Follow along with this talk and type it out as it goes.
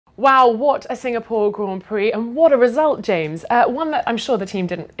Wow, what a Singapore Grand Prix and what a result, James. One that I'm sure the team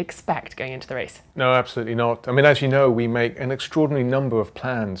didn't expect going into the race. No, absolutely not. I mean, as you know, we make an extraordinary number of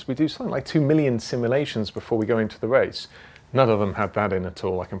plans. We do something like 2 million simulations before we go into the race. None of them had that in at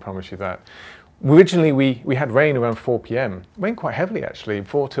all, I can promise you that. Originally, we had rain around 4 p.m. Rained quite heavily, actually,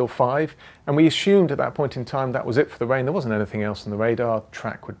 4 till 5. And we assumed at that point in time that was it for the rain. There wasn't anything else on the radar.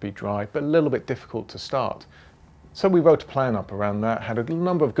 Track would be dry, but a little bit difficult to start. So we wrote a plan up around that, had a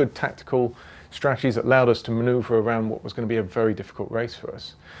number of good tactical strategies that allowed us to manoeuvre around what was going to be a very difficult race for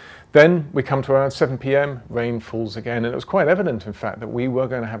us. Then we come to around 7 p.m, rain falls again, and it was quite evident, in fact, that we were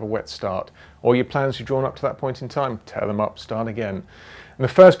going to have a wet start. All your plans you'd drawn up to that point in time, tear them up, start again. And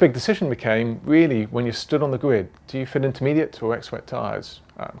the first big decision became, really, when you stood on the grid, do you fit intermediate or ex-wet tyres?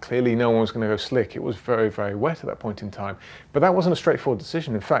 Clearly no one was going to go slick. It was very, very wet at that point in time. But that wasn't a straightforward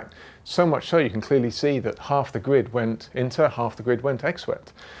decision. In fact, so much so you can clearly see that half the grid went inter, half the grid went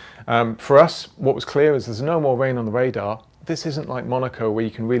ex-wet. For us, what was clear is there's no more rain on the radar. This isn't like Monaco where you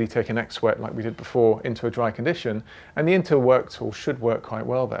can really take an ex-wet like we did before into a dry condition, and the inter worked or should work quite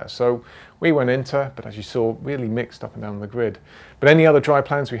well there. So we went inter, but as you saw, really mixed up and down the grid. But any other dry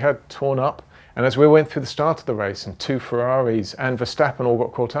plans we had torn up, and as we went through the start of the race and 2 Ferraris and Verstappen all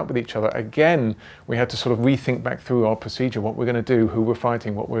got caught up with each other, again we had to sort of rethink back through our procedure, what we're going to do, who we're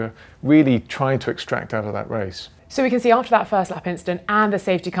fighting, what we're really trying to extract out of that race. So we can see after that first lap incident and the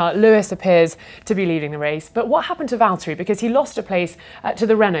safety car, Lewis appears to be leading the race. But what happened to Valtteri? Because he lost a place to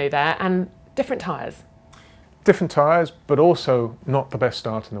the Renault there, and different tyres. Different tyres, but also not the best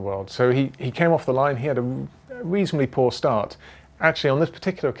start in the world. So he came off the line, he had a reasonably poor start. Actually, on this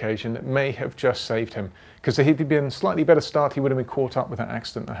particular occasion, it may have just saved him, because if he'd been a slightly better start, he would have been caught up with that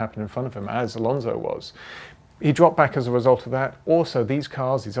accident that happened in front of him, as Alonso was. He dropped back as a result of that. Also, these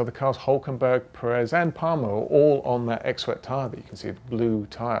other cars, Hülkenberg, Perez and Palmer, are all on that ex-wet tyre that you can see, the blue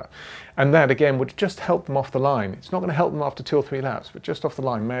tyre. And that, again, would just help them off the line. It's not going to help them after 2 or 3 laps, but just off the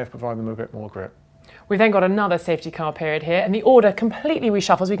line may have provided them a bit more grip. We've then got another safety car period here, and the order completely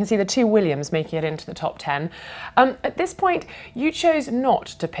reshuffles. We can see the 2 Williams making it into the top 10. At this point, you chose not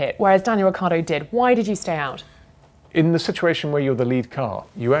to pit, whereas Daniel Ricciardo did. Why did you stay out? In the situation where you're the lead car,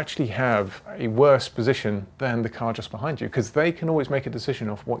 you actually have a worse position than the car just behind you, because they can always make a decision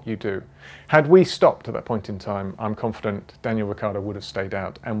of what you do. Had we stopped at that point in time, I'm confident Daniel Ricciardo would have stayed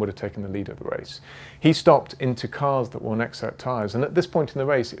out and would have taken the lead of the race. He stopped into cars that were on ex-wet tyres, and at this point in the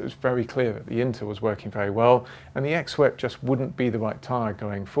race it was very clear that the Inter was working very well and the ex-wet just wouldn't be the right tyre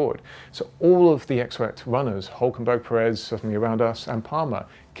going forward. So all of the ex-wet runners, Hülkenberg, Perez, certainly around us, and Palmer,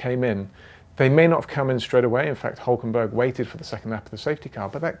 came in. They may not have come in straight away. In fact, Hülkenberg waited for the second lap of the safety car,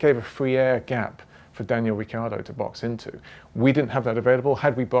 but that gave a free air gap for Daniel Ricciardo to box into. We didn't have that available.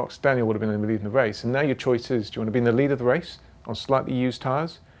 Had we boxed, Daniel would have been in the lead in the race. And now your choice is, do you want to be in the lead of the race on slightly used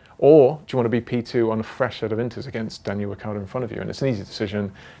tyres? Or do you want to be P2 on a fresh set of Inters against Daniel Ricciardo in front of you? And it's an easy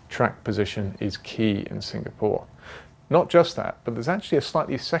decision. Track position is key in Singapore. Not just that, but there's actually a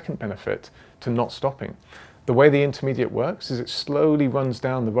slightly second benefit to not stopping. The way the intermediate works is it slowly runs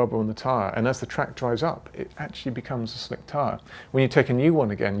down the rubber on the tyre, and as the track dries up, it actually becomes a slick tyre. When you take a new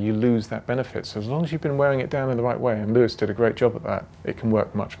one again, you lose that benefit. So as long as you've been wearing it down in the right way, and Lewis did a great job at that, it can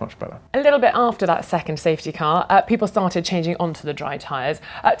work much, much better. A little bit after that second safety car, people started changing onto the dry tyres.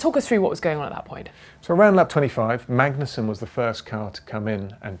 Talk us through what was going on at that point. So around lap 25, Magnussen was the first car to come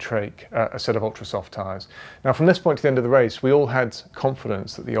in and take a set of ultra-soft tyres. Now from this point to the end of the race, we all had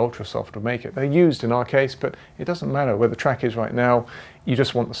confidence that the ultra-soft would make it. They're used in our case, but it doesn't matter where the track is right now. You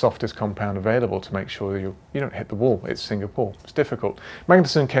just want the softest compound available to make sure you don't hit the wall. It's Singapore. It's difficult.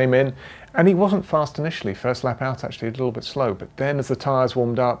 Magnussen came in and he wasn't fast initially. First lap out actually a little bit slow, but then as the tyres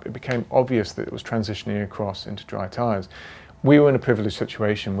warmed up, it became obvious that it was transitioning across into dry tyres. We were in a privileged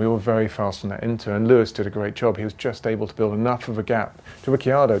situation. We were very fast on that Inter, and Lewis did a great job. He was just able to build enough of a gap to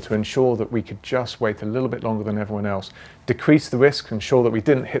Ricciardo to ensure that we could just wait a little bit longer than everyone else, decrease the risk, ensure that we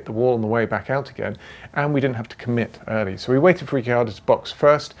didn't hit the wall on the way back out again, and we didn't have to commit early. So we waited for Ricciardo to box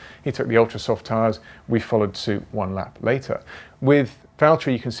first. He took the ultra-soft tyres. We followed suit 1 lap later. With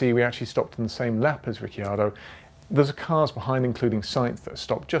Valtteri, you can see we actually stopped in the same lap as Ricciardo. There's cars behind, including Sainz, that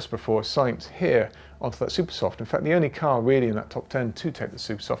stopped just before Sainz here onto that super soft. In fact, the only car really in that top 10 to take the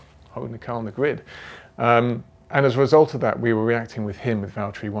super soft, holding the car on the grid. And as a result of that, we were reacting with him, with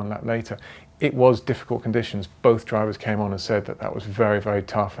Valtteri 1 lap later. It was difficult conditions. Both drivers came on and said that that was very, very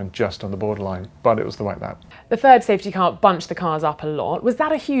tough and just on the borderline, but it was the right lap. The third safety car bunched the cars up a lot. Was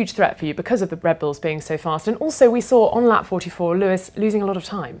that a huge threat for you because of the Red Bulls being so fast? And also we saw on lap 44, Lewis losing a lot of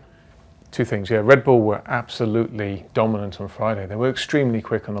time. 2 things, yeah. Red Bull were absolutely dominant on Friday. They were extremely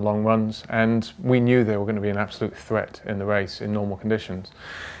quick on the long runs, and we knew they were going to be an absolute threat in the race in normal conditions.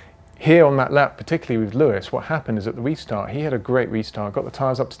 Here on that lap, particularly with Lewis, what happened is at the restart, he had a great restart, got the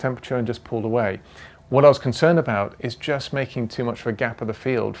tyres up to temperature and just pulled away. What I was concerned about is just making too much of a gap of the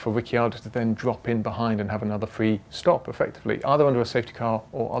field for Ricciardo to then drop in behind and have another free stop, effectively, either under a safety car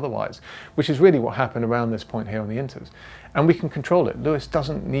or otherwise, which is really what happened around this point here on the Inters. And we can control it. Lewis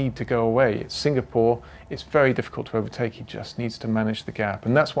doesn't need to go away. It's Singapore. It's very difficult to overtake. He just needs to manage the gap.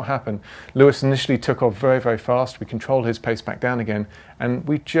 And that's what happened. Lewis initially took off very, very fast. We controlled his pace back down again. And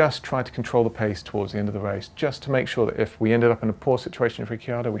we just tried to control the pace towards the end of the race, just to make sure that if we ended up in a poor situation for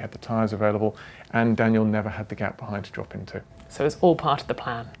Ricciardo, we had the tyres available and Daniel never had the gap behind to drop into. So it's all part of the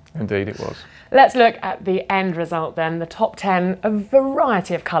plan. Indeed it was. Let's look at the end result then. The top 10, a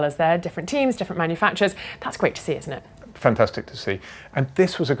variety of colours there, different teams, different manufacturers. That's great to see, isn't it? Fantastic to see. And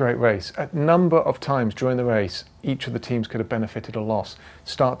this was a great race. A number of times during the race, each of the teams could have benefited or lost.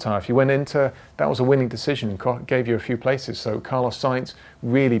 Start tyre, if you went into, that was a winning decision and gave you a few places. So Carlos Sainz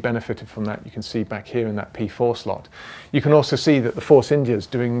really benefited from that. You can see back here in that P4 slot. You can also see that the Force India's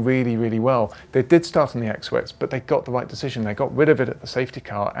doing really, really well. They did start on the X-Wets, but they got the right decision. They got rid of it at the safety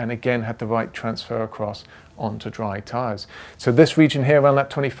car and again had the right transfer across onto dry tyres. So this region here around lap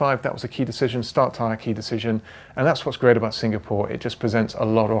 25, that was a key decision, start tyre key decision, and that's what's great about Singapore. It just presents a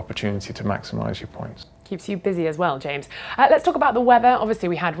lot of opportunity to maximise your points. Keeps you busy as well, James. Let's talk about the weather. Obviously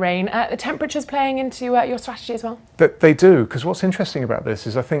we had rain. The temperatures playing into your strategy as well? They do, because what's interesting about this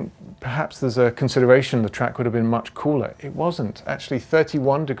is I think perhaps there's a consideration the track would have been much cooler. It wasn't. Actually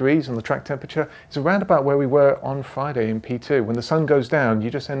 31 degrees on the track temperature is around about where we were on Friday in P2. When the sun goes down, you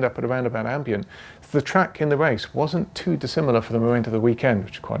just end up at around about ambient. So the track in the race wasn't too dissimilar for the remainder of the weekend,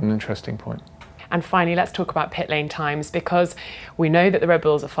 which is quite an interesting point. And finally, let's talk about pit lane times, because we know that the Red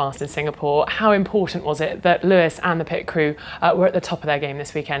Bulls are fast in Singapore. How important was it that Lewis and the pit crew were at the top of their game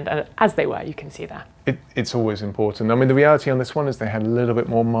this weekend? And as they were, you can see there. It's always important. I mean, the reality on this one is they had a little bit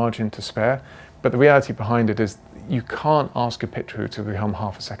more margin to spare, but the reality behind it is you can't ask a pit crew to become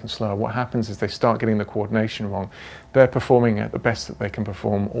half a second slower. What happens is they start getting the coordination wrong. They're performing at the best that they can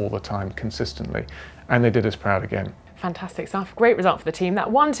perform all the time, consistently, and they did us proud again. Fantastic stuff. Great result for the team. That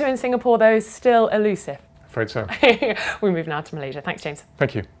 1-2 in Singapore, though, still elusive. Afraid so. We move now to Malaysia. Thanks, James.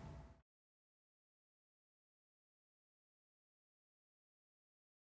 Thank you.